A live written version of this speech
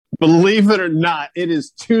Believe it or not, it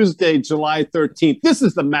is Tuesday, July 13th. This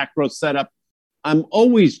is the Macro Setup. I'm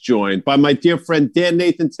always joined by my dear friend, Dan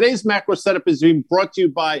Nathan. Today's Macro Setup is being brought to you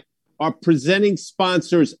by our presenting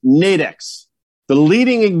sponsors, Nadex, the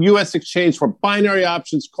leading U.S. exchange for binary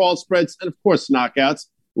options, call spreads, and, of course, knockouts.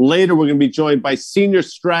 Later, we're going to be joined by senior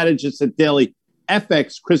strategist at Daily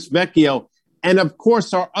FX, Chris Vecchio, and, of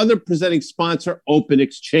course, our other presenting sponsor, Open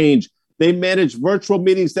Exchange. They manage virtual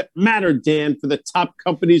meetings that matter, Dan, for the top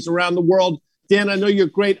companies around the world. Dan, I know you're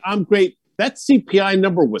great. I'm great. That CPI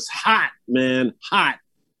number was hot, man. Hot.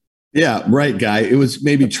 Yeah, right, Guy. It was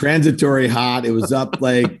maybe transitory hot. It was up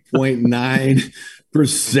like 0.9%,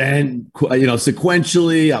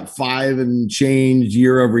 sequentially up 5 and change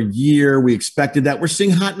year over year. We expected that. We're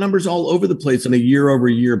seeing hot numbers all over the place on a year over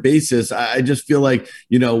year basis. I just feel like,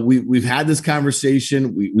 we've had this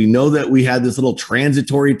conversation. We know that we had this little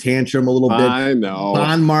transitory tantrum a little bit. I know.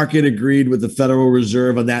 Bond market agreed with the Federal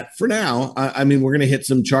Reserve on that for now. I mean, we're going to hit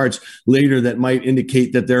some charts later that might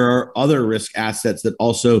indicate that there are other risk assets that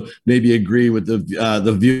also maybe agree with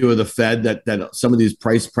the view of the Fed that some of these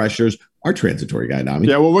price pressures are transitory, Guy Adami.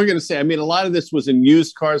 Yeah, well, we're going to say, a lot of this was in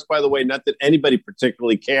used cars, by the way, not that anybody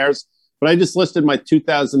particularly cares, but I just listed my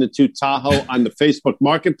 2002 Tahoe on the Facebook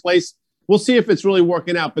Marketplace. We'll see if it's really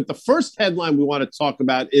working out. But the first headline we want to talk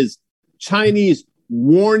about is Chinese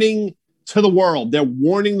warning to the world. They're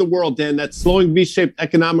warning the world, Dan, that slowing V-shaped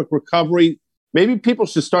economic recovery. Maybe people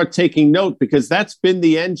should start taking note because that's been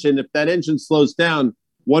the engine. If that engine slows down,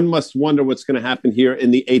 one must wonder what's going to happen here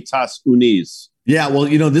in the Etats Unis. Yeah, well,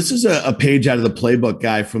 this is a page out of the playbook,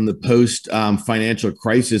 Guy, from the post-financial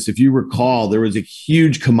crisis. If you recall, there was a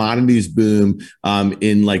huge commodities boom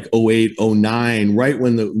in like 08, 09, right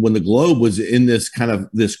when the globe was in this kind of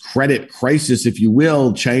this credit crisis, if you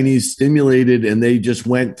will. Chinese stimulated, and they just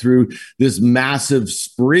went through this massive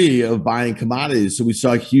spree of buying commodities. So we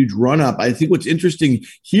saw a huge run-up. I think what's interesting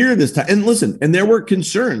here this time, and listen, and there were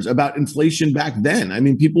concerns about inflation back then. I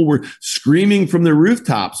mean, people were screaming from the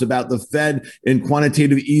rooftops about the Fed and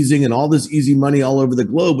quantitative easing and all this easy money all over the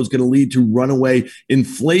globe was going to lead to runaway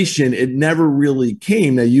inflation. It never really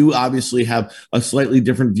came. Now, you obviously have a slightly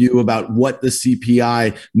different view about what the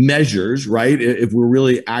CPI measures, right? If we're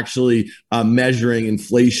really actually measuring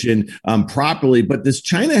inflation properly. But this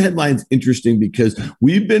China headline is interesting because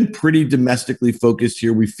we've been pretty domestically focused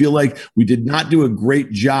here. We feel like we did not do a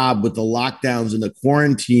great job with the lockdowns and the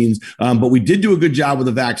quarantines, but we did do a good job with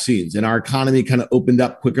the vaccines. And our economy kind of opened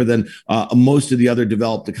up quicker than most of the other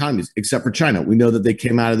developed economies, except for China. We know that they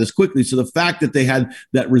came out of this quickly. So the fact that they had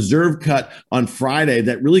that reserve cut on Friday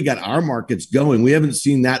that really got our markets going, we haven't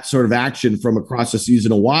seen that sort of action from across the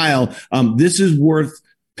season in a while. This is worth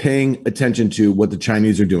paying attention to what the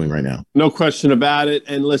Chinese are doing right now. No question about it.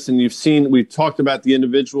 And listen, we've talked about the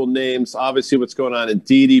individual names, obviously what's going on in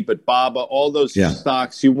Didi, but Baba, all those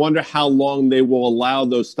stocks, you wonder how long they will allow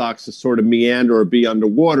those stocks to sort of meander or be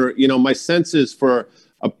underwater. My sense is for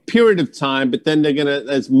a period of time, but then they're going to,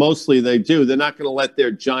 as mostly they do, they're not going to let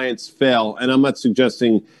their giants fail. And I'm not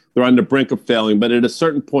suggesting they're on the brink of failing, but at a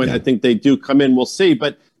certain point, I think they do come in. We'll see.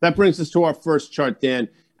 But that brings us to our first chart, Dan.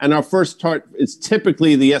 And our first chart is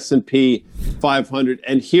typically the S&P 500.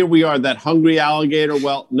 And here we are, that hungry alligator.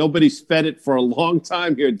 Well, nobody's fed it for a long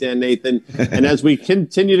time here, Dan Nathan. And as we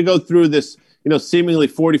continue to go through this, seemingly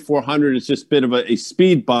 4,400 is just a bit of a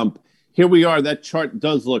speed bump. Here we are. That chart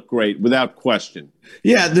does look great, without question.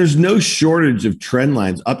 Yeah, there's no shortage of trend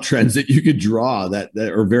lines, uptrends that you could draw that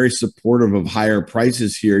are very supportive of higher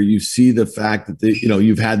prices here. You see the fact that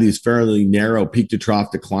you've had these fairly narrow peak to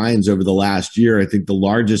trough declines over the last year. I think the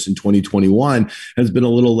largest in 2021 has been a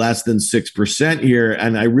little less than 6% here.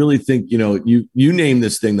 And I really think, you named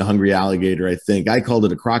this thing the hungry alligator. I think I called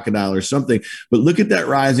it a crocodile or something. But look at that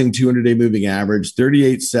rising 200-day moving average,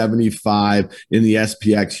 38.75 in the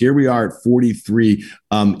SPX. Here we are at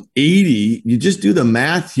 43.80. You just do the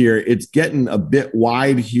math here, it's getting a bit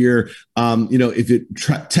wide here. If it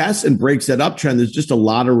tests and breaks that uptrend, there's just a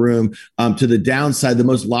lot of room to the downside. The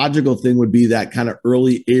most logical thing would be that kind of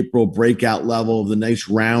early April breakout level of the nice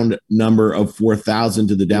round number of 4,000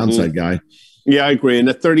 to the downside, Guy. Yeah, I agree. And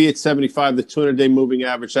the 38.75, the 200-day moving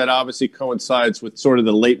average, that obviously coincides with sort of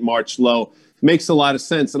the late March low. Makes a lot of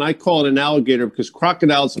sense. And I call it an alligator because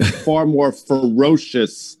crocodiles are far more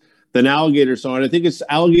ferocious than alligators are. And I think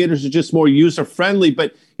alligators are just more user-friendly.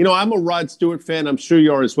 But, I'm a Rod Stewart fan. I'm sure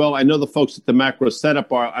you are as well. I know the folks at the Macro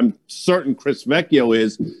Setup are. I'm certain Chris Vecchio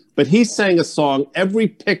is. But he sang a song, Every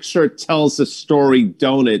Picture Tells a Story,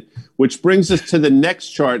 Don't It? Which brings us to the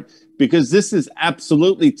next chart, because this is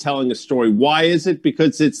absolutely telling a story. Why is it?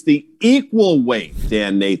 Because it's the equal weight,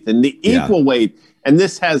 Dan Nathan, the equal weight. And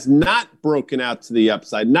this has not not broken out to the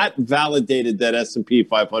upside, not validated that S&P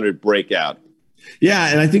 500 breakout. Yeah,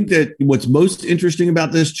 and I think that what's most interesting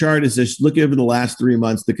about this chart is just look over the last 3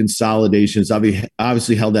 months, the consolidations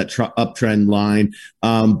obviously held that uptrend line,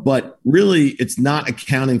 but really it's not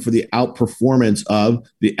accounting for the outperformance of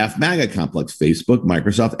the FMAGA complex: Facebook,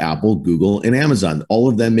 Microsoft, Apple, Google, and Amazon. All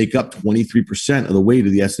of them make up 23% of the weight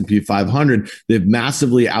of the S&P 500. They've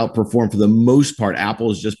massively outperformed for the most part. Apple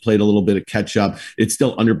has just played a little bit of catch up. It's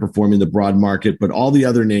still underperforming the broad market, but all the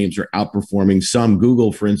other names are outperforming. Some,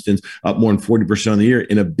 Google, for instance, up more than 40% on the year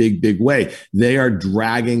in a big way. They are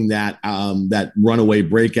dragging that runaway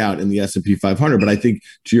breakout in the S&P 500. But I think,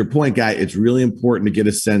 to your point, Guy, it's really important to get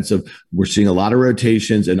a sense of we're seeing a lot of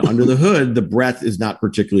rotations, and under the hood, the breadth is not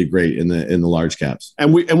particularly great in the large caps.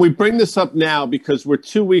 And we bring this up now because we're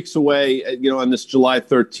 2 weeks away, on this July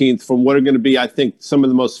 13th, from what are going to be, I think, some of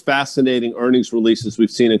the most fascinating earnings releases we've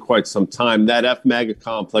seen in quite some time. That FMAGA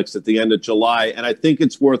complex at the end of July, and I think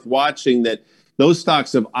it's worth watching that. Those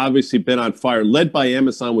stocks have obviously been on fire, led by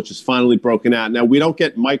Amazon, which is finally broken out. Now, we don't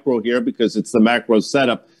get micro here because it's the macro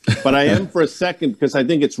setup, but I am for a second because I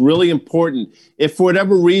think it's really important. If for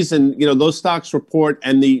whatever reason, those stocks report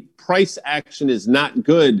and the price action is not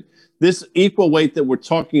good, this equal weight that we're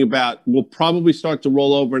talking about will probably start to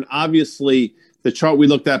roll over. And obviously, the chart we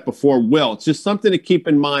looked at before will. It's just something to keep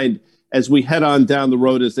in mind as we head on down the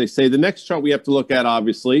road, as they say. The next chart we have to look at,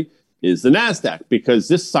 obviously, is the NASDAQ, because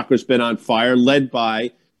this sucker's been on fire, led by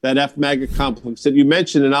that FMAGA complex that you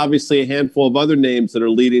mentioned, and obviously a handful of other names that are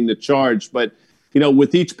leading the charge. But,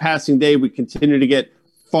 with each passing day, we continue to get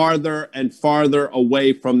farther and farther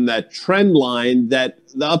away from that trend line, the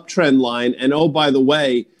uptrend line. And, oh, by the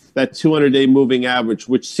way, that 200-day moving average,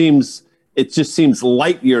 which just seems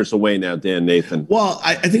light years away now, Dan Nathan. Well,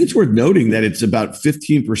 I think it's worth noting that it's about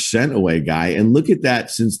 15% away, Guy. And look at that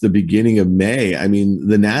since the beginning of May. I mean,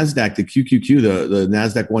 the NASDAQ, the QQQ, the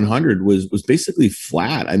NASDAQ 100 was basically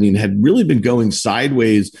flat. I mean, had really been going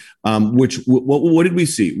sideways, what did we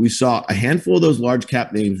see? We saw a handful of those large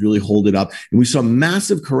cap names really hold it up. And we saw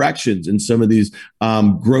massive corrections in some of these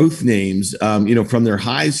growth names, from their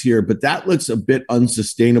highs here. But that looks a bit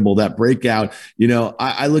unsustainable, that breakout.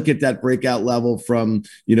 I look at that breakout level from,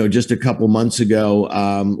 just a couple months ago,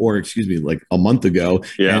 like a month ago.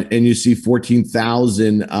 Yeah. And you see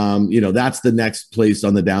 14,000, that's the next place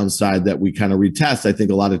on the downside that we kind of retest. I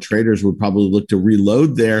think a lot of traders would probably look to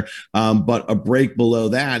reload there, but a break below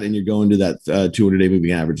that, and you're going to that 200-day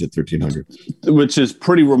moving average at 1,300. Which is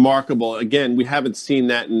pretty remarkable. Again, we haven't seen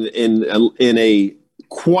that in a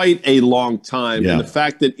quite a long time. Yeah. And the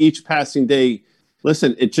fact that each passing day,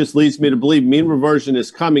 listen, it just leads me to believe mean reversion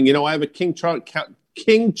is coming. I have a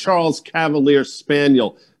King Charles Cavalier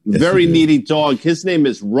Spaniel, very needy dog. His name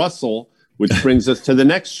is Russell, which brings us to the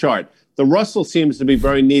next chart. The Russell seems to be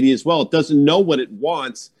very needy as well. It doesn't know what it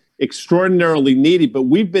wants, extraordinarily needy, but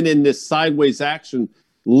we've been in this sideways action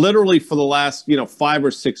literally for the last, 5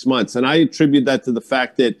 or 6 months. And I attribute that to the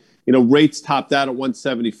fact that, rates topped out at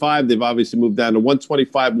 175. They've obviously moved down to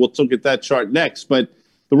 125. We'll look at that chart next. But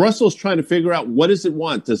the Russell's trying to figure out, what does it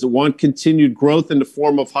want? Does it want continued growth in the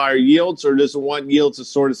form of higher yields, or does it want yields to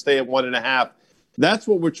sort of stay at 1.5? That's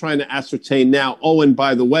what we're trying to ascertain now. Oh, and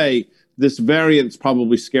by the way, this variant's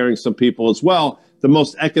probably scaring some people as well. The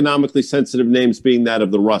most economically sensitive names being that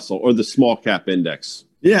of the Russell or the small cap index.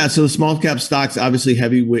 Yeah, so the small cap stocks, obviously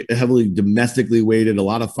heavily domestically weighted, a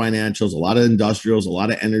lot of financials, a lot of industrials, a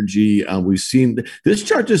lot of energy. We've seen this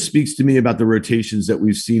chart just speaks to me about the rotations that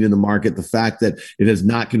we've seen in the market. The fact that it has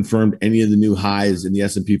not confirmed any of the new highs in the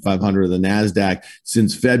S&P 500 or the NASDAQ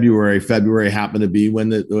since February. February happened to be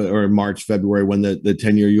March, February, when the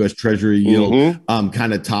 10-year U.S. Treasury yield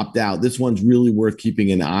kind of topped out. This one's really worth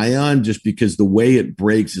keeping an eye on, just because the way it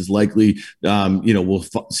breaks is likely, we'll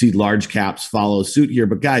see large caps follow suit here.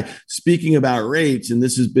 But Guy, speaking about rates, and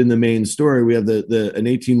this has been the main story, we have an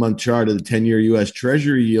 18-month chart of the 10-year U.S.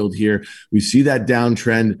 Treasury yield here. We see that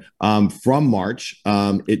downtrend from March.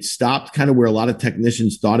 It stopped kind of where a lot of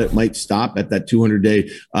technicians thought it might stop, at that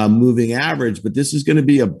 200-day moving average. But this is going to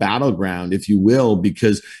be a battleground, if you will,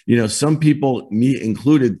 because some people, me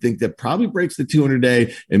included, think that probably breaks the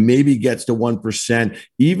 200-day and maybe gets to 1%.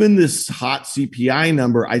 Even this hot CPI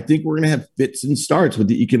number, I think we're going to have fits and starts with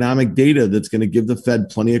the economic data that's going to give the Fed Fed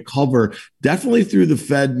plenty of cover, definitely through the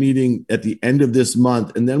Fed meeting at the end of this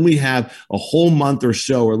month. And then we have a whole month or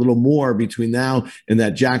so, or a little more between now and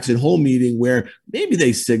that Jackson Hole meeting where maybe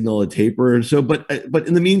they signal a taper or so. But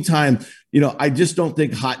in the meantime, I just don't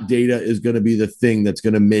think hot data is going to be the thing that's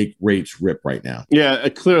going to make rates rip right now. Yeah,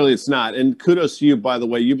 clearly it's not. And kudos to you, by the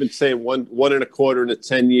way. You've been saying 1.25 in a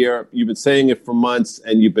 10-year. You've been saying it for months,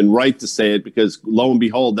 and you've been right to say it because lo and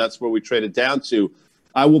behold, that's where we traded down to.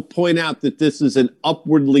 I will point out that this is an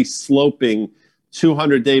upwardly sloping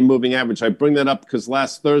 200-day moving average. I bring that up because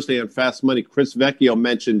last Thursday on Fast Money, Chris Vecchio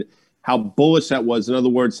mentioned how bullish that was. In other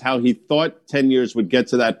words, how he thought 10 years would get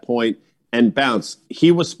to that point and bounce.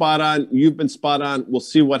 He was spot on. You've been spot on. We'll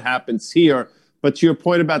see what happens here. But to your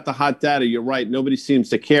point about the hot data, you're right. Nobody seems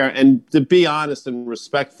to care. And to be honest and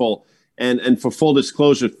respectful, and for full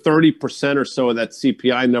disclosure, 30% or so of that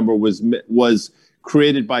CPI number was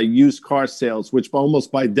created by used car sales, which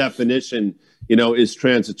almost by definition, is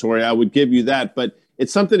transitory. I would give you that. But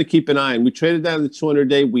it's something to keep an eye on. We traded down the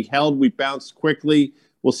 200-day. We held. We bounced quickly.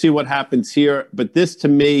 We'll see what happens here. But this, to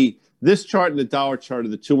me, this chart and the dollar chart are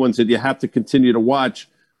the two ones that you have to continue to watch.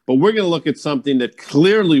 But we're going to look at something that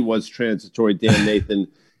clearly was transitory, Dan Nathan,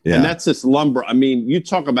 yeah. And that's this lumber. I mean, you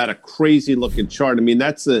talk about a crazy-looking chart. I mean,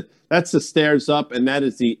 that's the stairs up, and that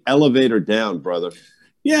is the elevator down, brother.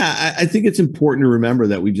 Yeah, I think it's important to remember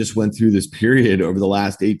that we just went through this period over the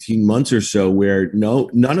last 18 months or so where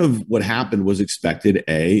none of what happened was expected,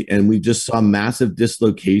 and we just saw massive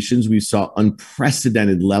dislocations. We saw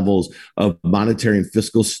unprecedented levels of monetary and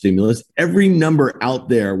fiscal stimulus. Every number out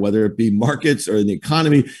there, whether it be markets or the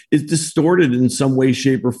economy, is distorted in some way,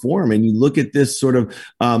 shape, or form. And you look at this sort of,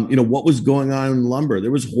 what was going on in lumber.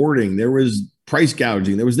 There was hoarding. There was price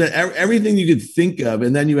gouging. There was everything you could think of.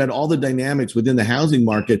 And then you had all the dynamics within the housing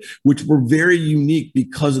market, which were very unique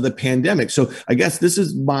because of the pandemic. So I guess this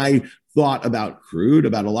is my thought about crude,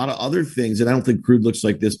 about a lot of other things. And I don't think crude looks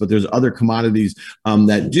like this, but there's other commodities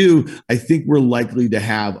that do. I think we're likely to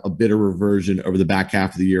have a bit of reversion over the back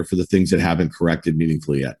half of the year for the things that haven't corrected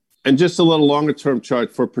meaningfully yet. And just a little longer term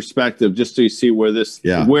chart for perspective, just so you see where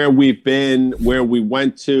where we've been, where we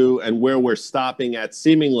went to, and where we're stopping at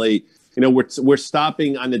seemingly. We're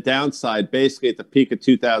stopping on the downside basically at the peak of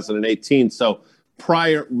 2018. So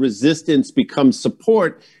prior resistance becomes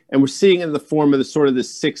support, and we're seeing it in the form of the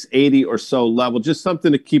 680 or so level. Just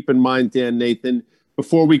something to keep in mind, Dan Nathan,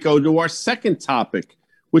 before we go to our second topic,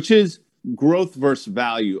 which is growth versus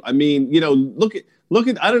value. I mean, look at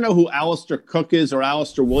I don't know who Alistair Cook is or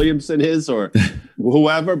Alistair Williamson is or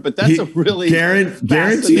whoever, but that's a really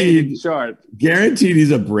fascinating chart. Guaranteed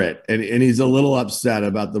he's a Brit, and he's a little upset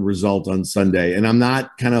about the result on Sunday. And I'm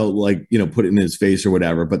not kind of put it in his face or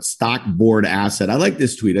whatever, but stock board asset. I like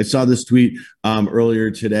this tweet. I saw this tweet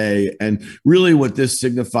earlier today, and really what this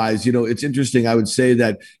signifies, it's interesting. I would say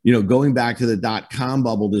that, going back to the .com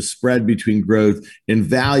bubble, the spread between growth and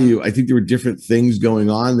value, I think there were different things going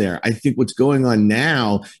on there. I think what's going on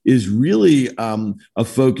now is really a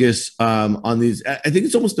focus on these. I think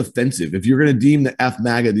it's almost offensive if you're going to deem the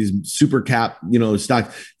FMAGA, these super cap,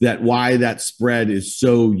 stock, why that spread is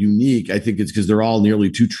so unique. I think it's because they're all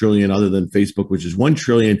nearly 2 trillion, other than Facebook, which is 1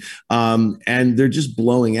 trillion, and they're just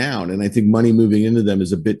blowing out. And I think money moving into them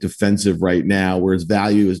is a bit defensive right now, whereas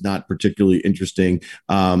value is not particularly interesting.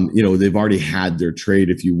 They've already had their trade,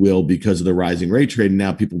 if you will, because of the rising rate trade, and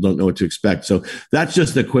now people don't know what to expect. So that's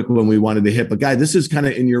just a quick one we wanted to hit. But guys, this is kind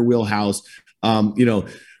of in your wheelhouse.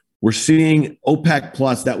 We're seeing OPEC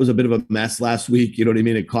plus. That was a bit of a mess last week. You know what I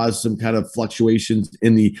mean? It caused some kind of fluctuations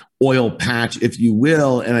in the oil patch, if you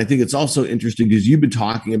will. And I think it's also interesting because you've been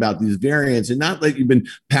talking about these variants, and not like you've been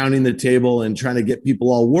pounding the table and trying to get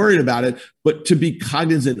people all worried about it, but to be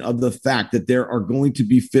cognizant of the fact that there are going to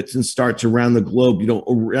be fits and starts around the globe.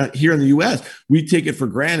 Here in the US, we take it for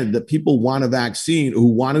granted that people want a vaccine, who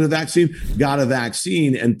wanted a vaccine, got a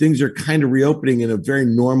vaccine, and things are kind of reopening in a very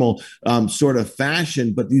normal sort of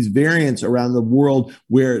fashion. But these variants around the world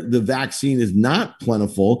where the vaccine is not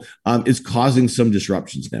plentiful is causing some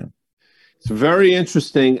disruptions now. It's very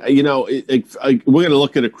interesting. We're going to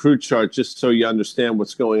look at a crude chart just so you understand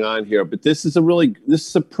what's going on here. But this is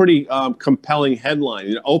a pretty compelling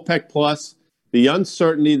headline. OPEC plus, the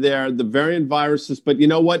uncertainty there, the variant viruses. But you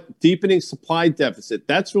know what? Deepening supply deficit.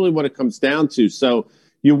 That's really what it comes down to. So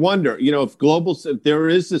you wonder, if there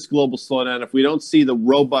is this global slowdown, if we don't see the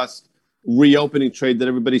robust reopening trade that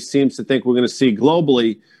everybody seems to think we're going to see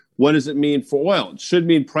globally, what does it mean for oil? It should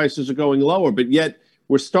mean prices are going lower, but yet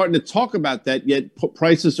we're starting to talk about that, yet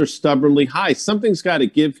prices are stubbornly high. Something's got to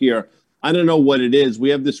give here. I don't know what it is. We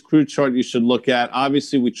have this crude chart you should look at.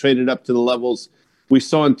 Obviously, we traded up to the levels we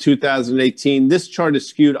saw in 2018. This chart is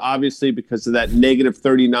skewed, obviously, because of that negative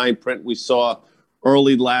 39 print we saw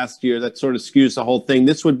early last year. That sort of skews the whole thing.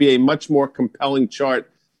 This would be a much more compelling chart,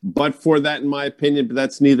 but for that, in my opinion, but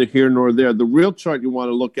that's neither here nor there. The real chart you want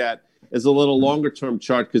to look at is a little longer term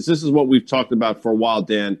chart, because this is what we've talked about for a while,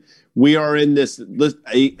 Dan. We are in this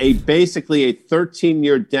basically a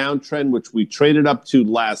 13-year downtrend, which we traded up to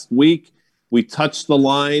last week. We touched the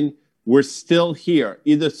line. We're still here.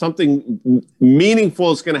 Either something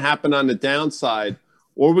meaningful is going to happen on the downside,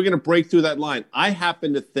 or we're going to break through that line. I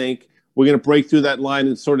happen to think we're going to break through that line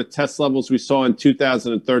and sort of test levels we saw in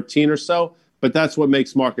 2013 or so. But that's what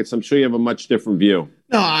makes markets. I'm sure you have a much different view.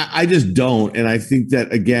 No, I just don't. And I think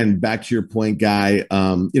that, again, back to your point, Guy,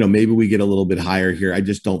 maybe we get a little bit higher here. I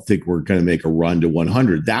just don't think we're going to make a run to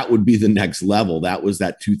 100. That would be the next level. That was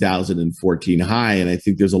that 2014 high. And I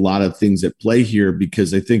think there's a lot of things at play here,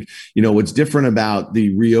 because I think, what's different about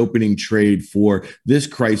the reopening trade for this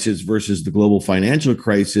crisis versus the global financial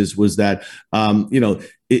crisis was that,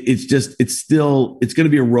 it's going to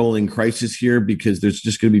be a rolling crisis here, because there's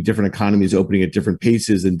just going to be different economies opening at different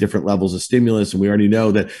paces and different levels of stimulus. And we already know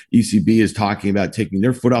that ECB is talking about taking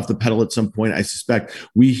their foot off the pedal at some point. I suspect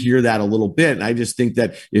we hear that a little bit. And I just think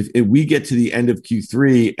that if we get to the end of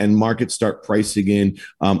Q3 and markets start pricing in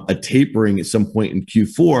a tapering at some point in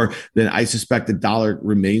Q4, then I suspect the dollar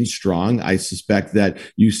remains strong. I suspect that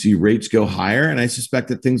you see rates go higher, and I suspect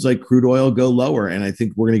that things like crude oil go lower. And I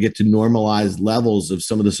think we're going to get to normalized levels of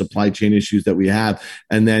some of the supply chain issues that we have,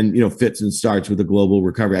 and then fits and starts with a global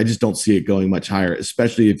recovery. I just don't see it going much higher,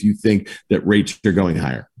 especially if you think that rates are going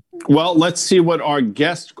higher. Well, let's see what our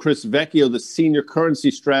guest, Chris Vecchio, the senior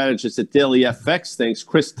currency strategist at Daily FX, thinks.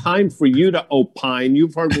 Chris, time for you to opine.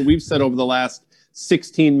 You've heard what we've said over the last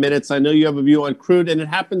 16 minutes. I know you have a view on crude, and it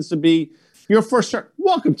happens to be your first chart.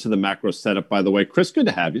 Welcome to the macro setup, by the way. Chris, good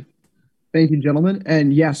to have you. Thank you, gentlemen.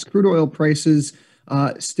 And yes, crude oil prices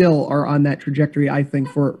still are on that trajectory, I think,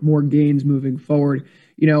 for more gains moving forward.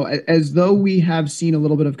 As though we have seen a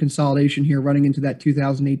little bit of consolidation here running into that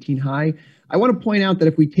 2018 high, I want to point out that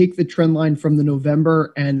if we take the trend line from the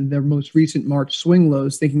November and their most recent March swing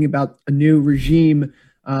lows, thinking about a new regime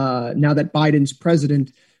now that Biden's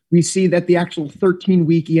president, we see that the actual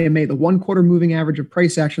 13-week EMA, the one-quarter moving average of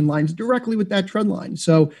price action, lines directly with that trend line.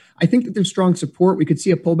 So I think that there's strong support. We could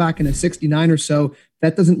see a pullback in a 69 or so.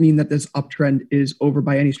 That doesn't mean that this uptrend is over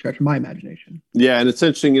by any stretch of my imagination. Yeah, and it's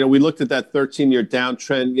interesting. We looked at that 13-year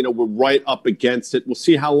downtrend. We're right up against it. We'll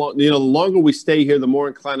see how long. The longer we stay here, the more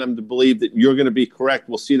inclined I'm to believe that you're going to be correct.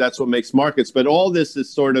 We'll see. That's what makes markets. But all this is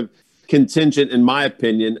sort of contingent, in my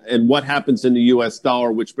opinion, and what happens in the U.S.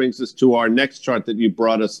 dollar, which brings us to our next chart that you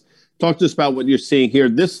brought us. Talk to us about what you're seeing here.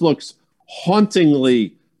 This looks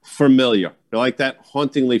hauntingly familiar. You like that?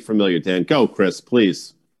 Hauntingly familiar, Dan. Go, Chris,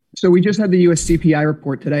 please. So we just had the U.S. CPI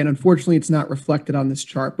report today, and unfortunately, it's not reflected on this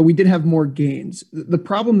chart, but we did have more gains. The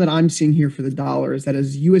problem that I'm seeing here for the dollar is that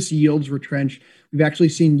as U.S. yields retrench, we've actually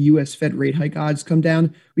seen U.S. Fed rate hike odds come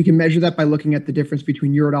down. We can measure that by looking at the difference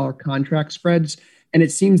between euro-dollar contract spreads, and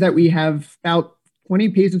it seems that we have about 20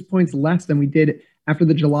 basis points less than we did after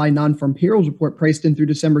the July non-farm payrolls report priced in through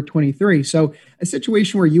December 23. So a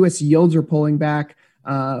situation where U.S. yields are pulling back,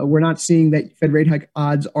 we're not seeing that Fed rate hike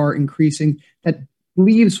odds are increasing. That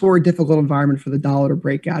leaves for a difficult environment for the dollar to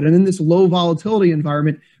break out. And in this low volatility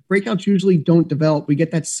environment, breakouts usually don't develop. We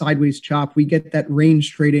get that sideways chop. We get that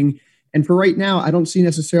range trading. And for right now, I don't see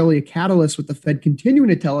necessarily a catalyst with the Fed continuing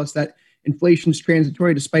to tell us that inflation's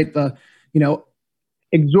transitory, despite the,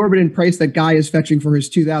 exorbitant price that Guy is fetching for his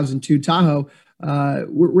 2002 Tahoe.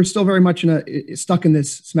 We're still very much stuck in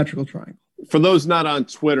this symmetrical triangle. For those not on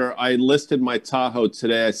Twitter, I listed my Tahoe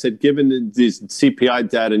today. I said, given these CPI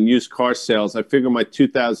data and used car sales, I figure my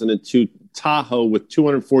 2002 Tahoe with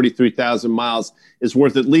 243,000 miles is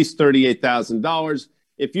worth at least $38,000.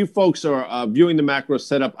 If you folks are viewing the macro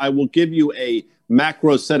setup, I will give you a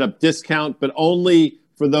macro setup discount, but only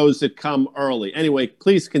for those that come early. Anyway,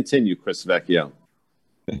 please continue, Chris Vecchio.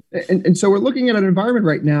 And so we're looking at an environment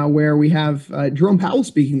right now where we have Jerome Powell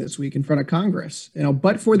speaking this week in front of Congress.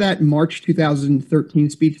 But for that March 2013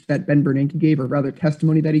 speech that Ben Bernanke gave, or rather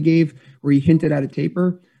testimony that he gave, where he hinted at a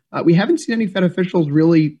taper, we haven't seen any Fed officials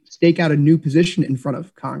really stake out a new position in front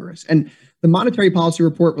of Congress. And the monetary policy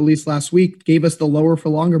report released last week gave us the lower for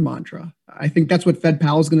longer mantra. I think that's what Fed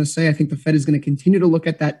Powell is going to say. I think the Fed is going to continue to look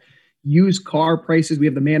at that used car prices. We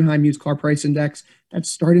have the Manheim used car price index that's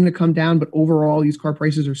starting to come down, but overall used car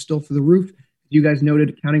prices are still through the roof. You guys noted,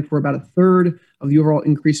 accounting for about a third of the overall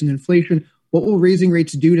increase in inflation. What will raising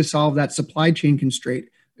rates do to solve that supply chain constraint?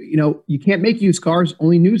 You can't make used cars.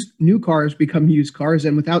 Only new cars become used cars.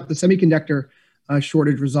 And without the semiconductor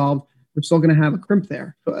shortage resolved, we're still going to have a crimp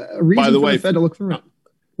there. So a reason By the for way, the Fed to look through it.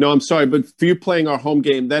 No, I'm sorry, but for you playing our home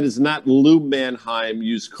game, that is not Lou Manheim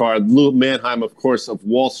used car. Lou Manheim, of course, of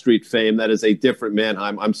Wall Street fame. That is a different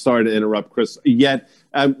Manheim. I'm sorry to interrupt, Chris. Yet,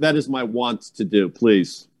 that is my want to do.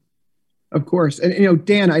 Please. Of course. And,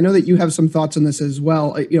 Dan, I know that you have some thoughts on this as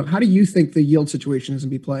well. How do you think the yield situation is going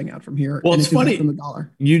to be playing out from here? Well, it's funny. From the dollar?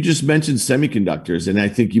 You just mentioned semiconductors, and I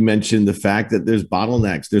think you mentioned the fact that there's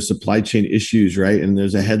bottlenecks, there's supply chain issues, right? And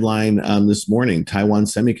there's a headline this morning, Taiwan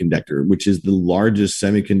Semiconductor, which is the largest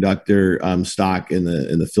semiconductor stock in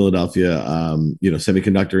the Philadelphia,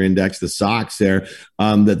 semiconductor index, the SOX there,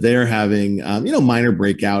 that they're having, minor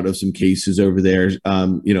breakout of some cases over there,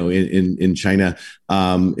 in China,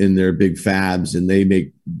 in their big fabs, and they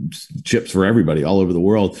make chips for everybody all over the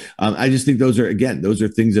world. I just think those are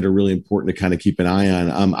things that are really important to kind of keep an eye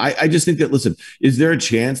on. I just think that, listen, is there a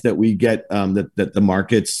chance that we get that the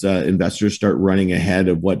markets, investors start running ahead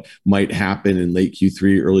of what might happen in late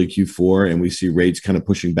Q3, early Q4, and we see rates kind of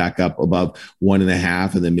pushing back up above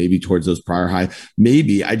 1.5, and then maybe towards those prior high?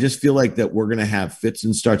 Maybe. I just feel like that we're going to have fits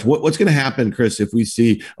and starts. What's going to happen, Chris, if we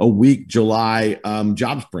see a weak July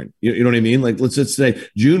jobs print? You know what I mean? Like, let's just say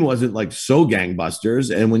June wasn't like so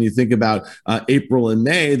gangbusters. And when you think about April and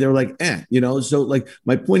May, they're like, So like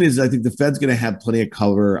my point is, I think the Fed's going to have plenty of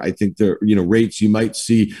cover. I think the rates, you might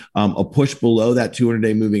see a push below that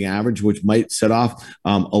 200-day moving average, which might set off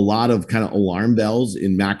a lot of kind of alarm bells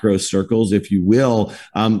in macro circles, if you will,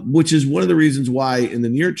 which is one of the reasons why in the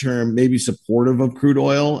near term, maybe supportive of crude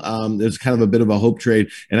oil. There's kind of a bit of a hope trade.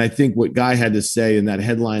 And I think what Guy had to say in that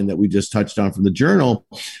headline that we just touched on from the Journal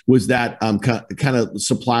was that kind of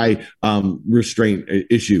supply restraint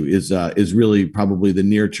issue is really probably the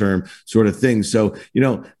near term sort of thing. So,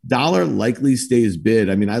 dollar likely stays bid.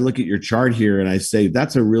 I mean, I look at your chart here and I say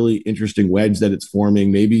that's a really interesting wedge that it's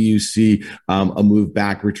forming. Maybe you see a move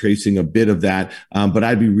back, retracing a bit of that, but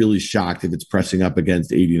I'd be really shocked if it's pressing up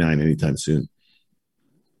against 89 anytime soon.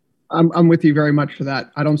 I'm with you very much for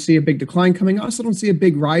that. I don't see a big decline coming. I also don't see a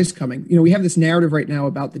big rise coming. We have this narrative right now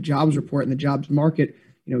about the jobs report and the jobs market.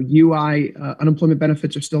 UI, unemployment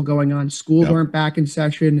benefits are still going on. Schools aren't back in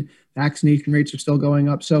session. Vaccination rates are still going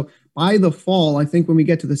up. So by the fall, I think when we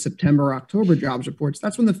get to the September, October jobs reports,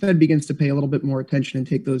 that's when the Fed begins to pay a little bit more attention and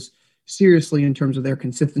take those seriously in terms of their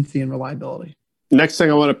consistency and reliability. Next thing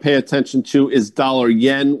I want to pay attention to is dollar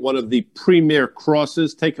yen, one of the premier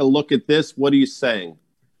crosses. Take a look at this. What are you saying?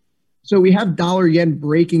 So we have dollar yen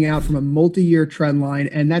breaking out from a multi-year trend line,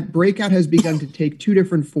 and that breakout has begun to take two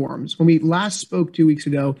different forms. When we last spoke 2 weeks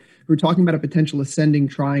ago, we were talking about a potential ascending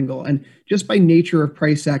triangle, and just by nature of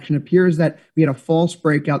price action, it appears that we had a false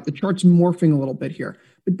breakout. The chart's morphing a little bit here,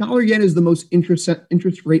 but dollar yen is the most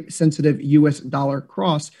interest rate sensitive U.S. dollar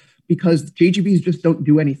cross because JGBs just don't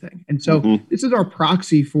do anything. And so this is our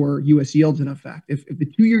proxy for U.S. yields in effect. If the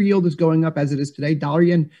 2-year yield is going up as it is today, dollar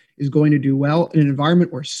yen is going to do well. In an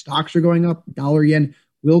environment where stocks are going up, dollar yen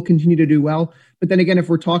will continue to do well. But then again, if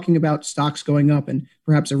we're talking about stocks going up and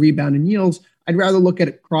perhaps a rebound in yields, I'd rather look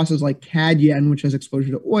at crosses like CAD yen, which has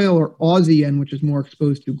exposure to oil, or Aussie yen, which is more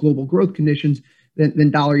exposed to global growth conditions than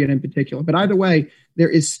dollar yen in particular. But either way, there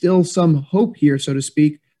is still some hope here, so to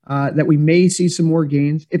speak, that we may see some more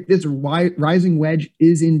gains. If this rising wedge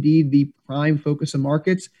is indeed the prime focus of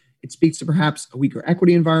markets, it speaks to perhaps a weaker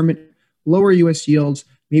equity environment, lower U.S. yields,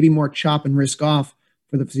 maybe more chop and risk off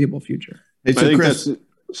for the foreseeable future. Hey, so Chris,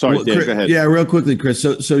 sorry, Dan, Chris, go ahead. Yeah, real quickly, Chris.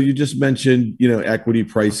 So you just mentioned, equity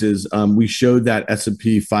prices. We showed that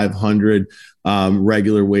S&P 500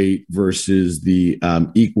 regular weight versus the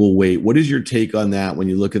equal weight. What is your take on that when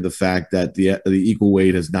you look at the fact that the equal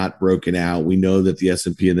weight has not broken out? We know that the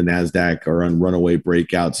S&P and the NASDAQ are on runaway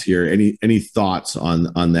breakouts here. Any thoughts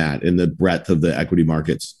on that in the breadth of the equity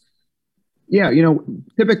markets? Yeah,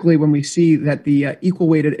 typically when we see that the equal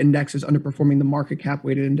weighted index is underperforming the market cap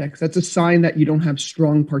weighted index, that's a sign that you don't have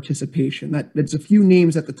strong participation, that there's a few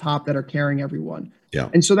names at the top that are carrying everyone. Yeah.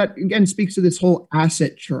 And so that, again, speaks to this whole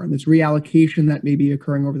asset churn, this reallocation that may be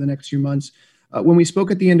occurring over the next few months. When we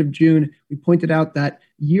spoke at the end of June, we pointed out that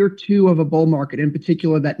year 2 of a bull market, in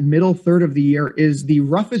particular, that middle third of the year is the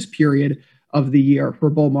roughest period of the year for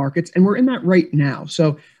bull markets. And we're in that right now.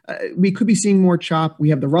 So we could be seeing more chop. We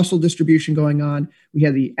have the Russell distribution going on. We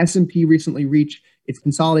have the S&P recently reach its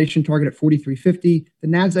consolidation target at 4350. The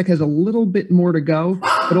NASDAQ has a little bit more to go,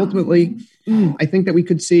 but ultimately, I think that we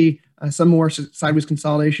could see some more sideways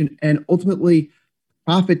consolidation and ultimately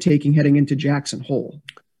profit taking heading into Jackson Hole.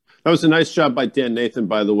 That was a nice job by Dan Nathan,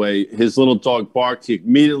 by the way. His little dog barked. He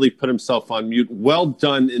immediately put himself on mute. Well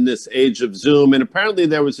done in this age of Zoom. And apparently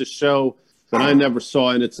there was a show that I never saw,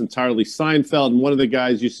 and it's entirely Seinfeld. And one of the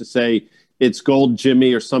guys used to say, it's gold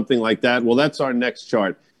Jimmy or something like that. Well, that's our next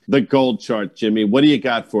chart, the gold chart, Jimmy. What do you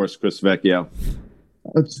got for us, Chris Vecchio?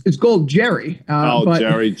 It's gold Jerry. But,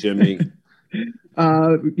 Jerry, Jimmy.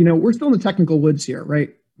 We're still in the technical woods here, right?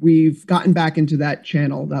 We've gotten back into that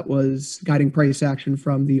channel that was guiding price action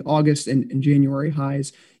from the August and January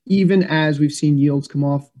highs. Even as we've seen yields come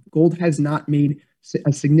off, gold has not made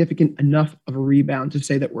a significant enough of a rebound to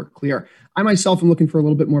say that we're clear. I myself am looking for a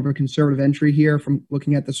little bit more of a conservative entry here from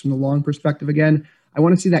looking at this from the long perspective again. I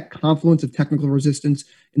want to see that confluence of technical resistance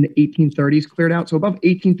in the 1830s cleared out. So above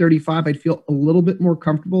 1835, I'd feel a little bit more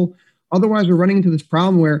comfortable. Otherwise, we're running into this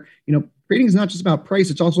problem where, trading is not just about price,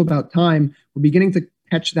 it's also about time. We're beginning to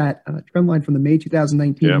catch that trend line from the May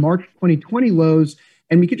 2019, March 2020 lows,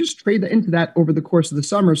 and we could just trade into that over the course of the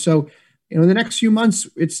summer. So, in the next few months,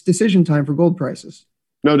 it's decision time for gold prices.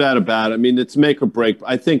 No doubt about it. I mean, it's make or break.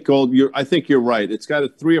 I think gold. I think you're right. It's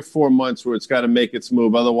got 3 or 4 months where it's got to make its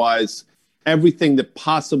move. Otherwise, everything that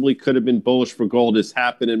possibly could have been bullish for gold has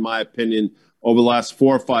happened, in my opinion, over the last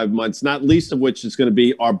 4 or 5 months. Not least of which is going to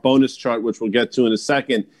be our bonus chart, which we'll get to in a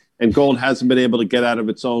second. And gold hasn't been able to get out of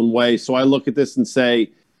its own way. So I look at this and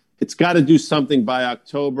say, it's got to do something by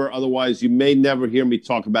October. Otherwise, you may never hear me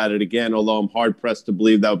talk about it again, although I'm hard-pressed to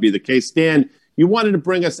believe that would be the case. Dan, you wanted to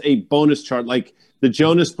bring us a bonus chart. Like the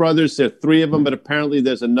Jonas Brothers, there are 3 of them, but apparently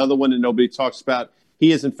there's another one that nobody talks about.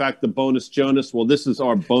 He is, in fact, the bonus Jonas. Well, this is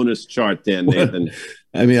our bonus chart, Dan Nathan.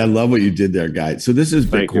 I mean, I love what you did there, guys. So this is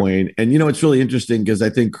Bitcoin. And, it's really interesting because I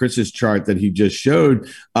think Chris's chart that he just showed,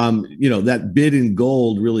 that bid in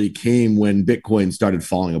gold really came when Bitcoin started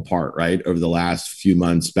falling apart, right? Over the last few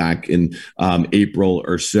months back in April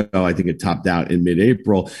or so. I think it topped out in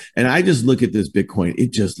mid-April. And I just look at this Bitcoin.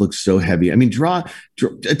 It just looks so heavy. I mean,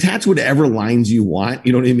 attach whatever lines you want.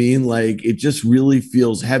 You know what I mean? Like, it just really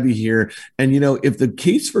feels heavy here. And, if the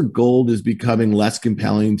case for gold is becoming less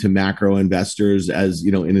compelling to macro investors as,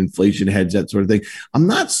 in inflation hedge, that sort of thing, I'm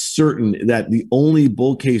not certain that the only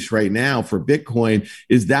bull case right now for Bitcoin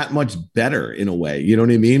is that much better in a way. You know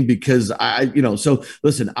what I mean? Because so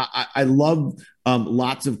listen, I love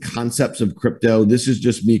lots of concepts of crypto. This is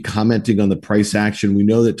just me commenting on the price action. We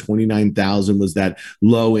know that 29,000 was that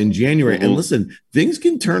low in January. And listen, things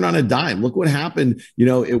can turn on a dime. Look what happened.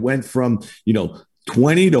 It went from,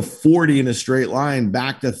 20 to 40 in a straight line,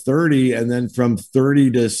 back to 30, and then from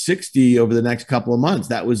 30 to 60 over the next couple of months.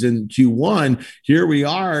 That was in Q1. Here we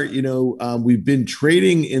are, we've been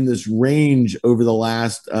trading in this range over the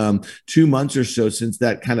last 2 months or so since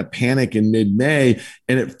that kind of panic in mid-May,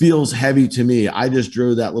 and it feels heavy to me. I just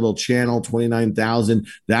drew that little channel, 29,000.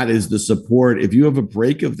 That is the support. If you have a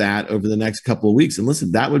break of that over the next couple of weeks, and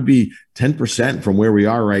listen, that would be 10% from where we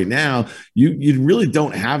are right now, you really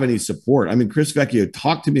don't have any support. I mean, Chris Vecchio,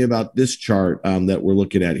 talk to me about this chart that we're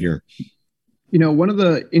looking at here. One of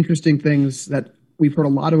the interesting things that we've heard a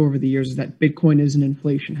lot of over the years is that Bitcoin is an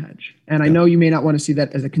inflation hedge. And I know you may not want to see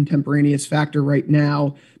that as a contemporaneous factor right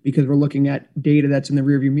now because we're looking at data that's in the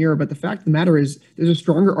rearview mirror. But the fact of the matter is there's a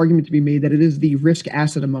stronger argument to be made that it is the risk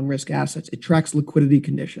asset among risk assets. It tracks liquidity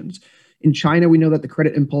conditions. In China, we know that the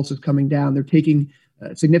credit impulse is coming down. They're taking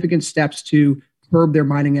significant steps to curb their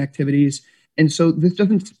mining activities. And so this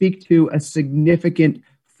doesn't speak to a significant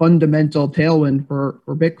fundamental tailwind for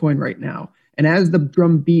Bitcoin right now. And as the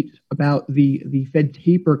drumbeat about the Fed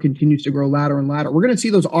taper continues to grow louder and louder, we're going to see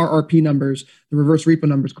those RRP numbers, the reverse repo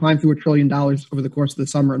numbers, climb through $1 trillion over the course of the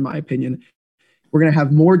summer, in my opinion. We're going to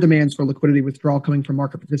have more demands for liquidity withdrawal coming from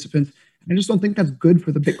market participants. I just don't think that's good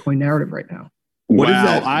for the Bitcoin narrative right now.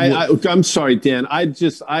 I'm sorry, Dan.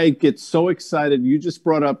 I get so excited. You just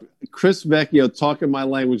brought up Chris Vecchio talking my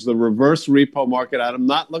language, the reverse repo market. I'm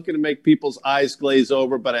not looking to make people's eyes glaze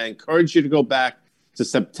over, but I encourage you to go back to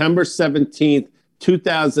September 17th,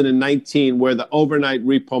 2019, where the overnight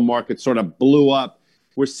repo market sort of blew up.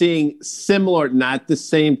 We're seeing similar, not the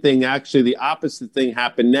same thing. Actually, the opposite thing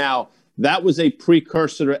happened now. That was a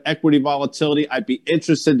precursor to equity volatility. I'd be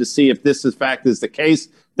interested to see if this, in fact, is the case.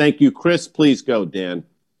 Thank you, Chris. Please go, Dan.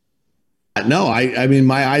 No, I mean,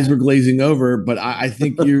 my eyes were glazing over, but I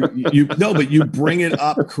think but you bring it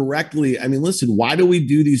up correctly. I mean, listen, why do we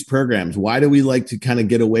do these programs? Why do we like to kind of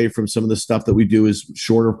get away from some of the stuff that we do is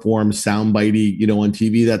shorter form, soundbitey, on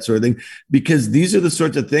TV, that sort of thing? Because these are the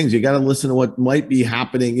sorts of things you got to listen to what might be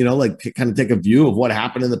happening, like kind of take a view of what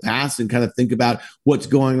happened in the past and kind of think about what's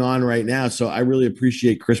going on right now. So I really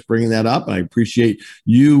appreciate Chris bringing that up. And I appreciate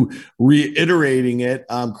you reiterating it.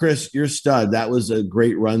 Chris, you're a stud. That was a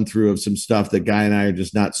great run through of some stuff that Guy and I are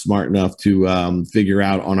just not smart enough to figure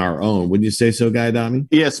out on our own. Wouldn't you say so, Guy Adami?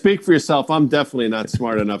 Yeah, speak for yourself. I'm definitely not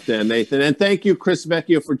smart enough, Dan Nathan. And thank you, Chris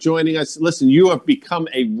Vecchio, for joining us. Listen, you have become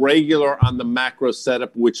a regular on the Macro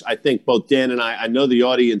Setup, which I think both Dan and I know the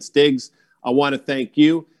audience digs. I want to thank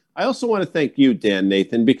you. I also want to thank you, Dan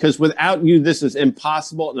Nathan, because without you, this is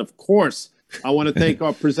impossible. And of course, I want to thank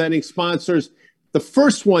our presenting sponsors. The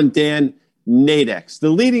first one, Dan, Nadex, the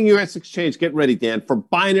leading U.S. exchange. Get ready, Dan, for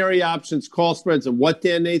binary options, call spreads, and what,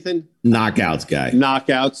 Dan Nathan? Knockouts, Guy.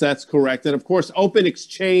 Knockouts, that's correct. And of course, Open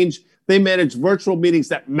Exchange. They manage virtual meetings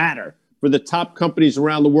that matter for the top companies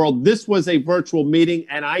around the world. This was a virtual meeting,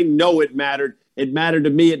 and I know it mattered. It mattered to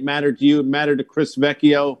me. It mattered to you. It mattered to Chris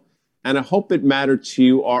Vecchio. And I hope it mattered to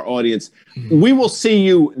you, our audience. We will see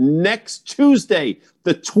you next Tuesday,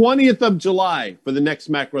 the 20th of July, for the next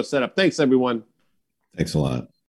Macro Setup. Thanks, everyone. Thanks a lot.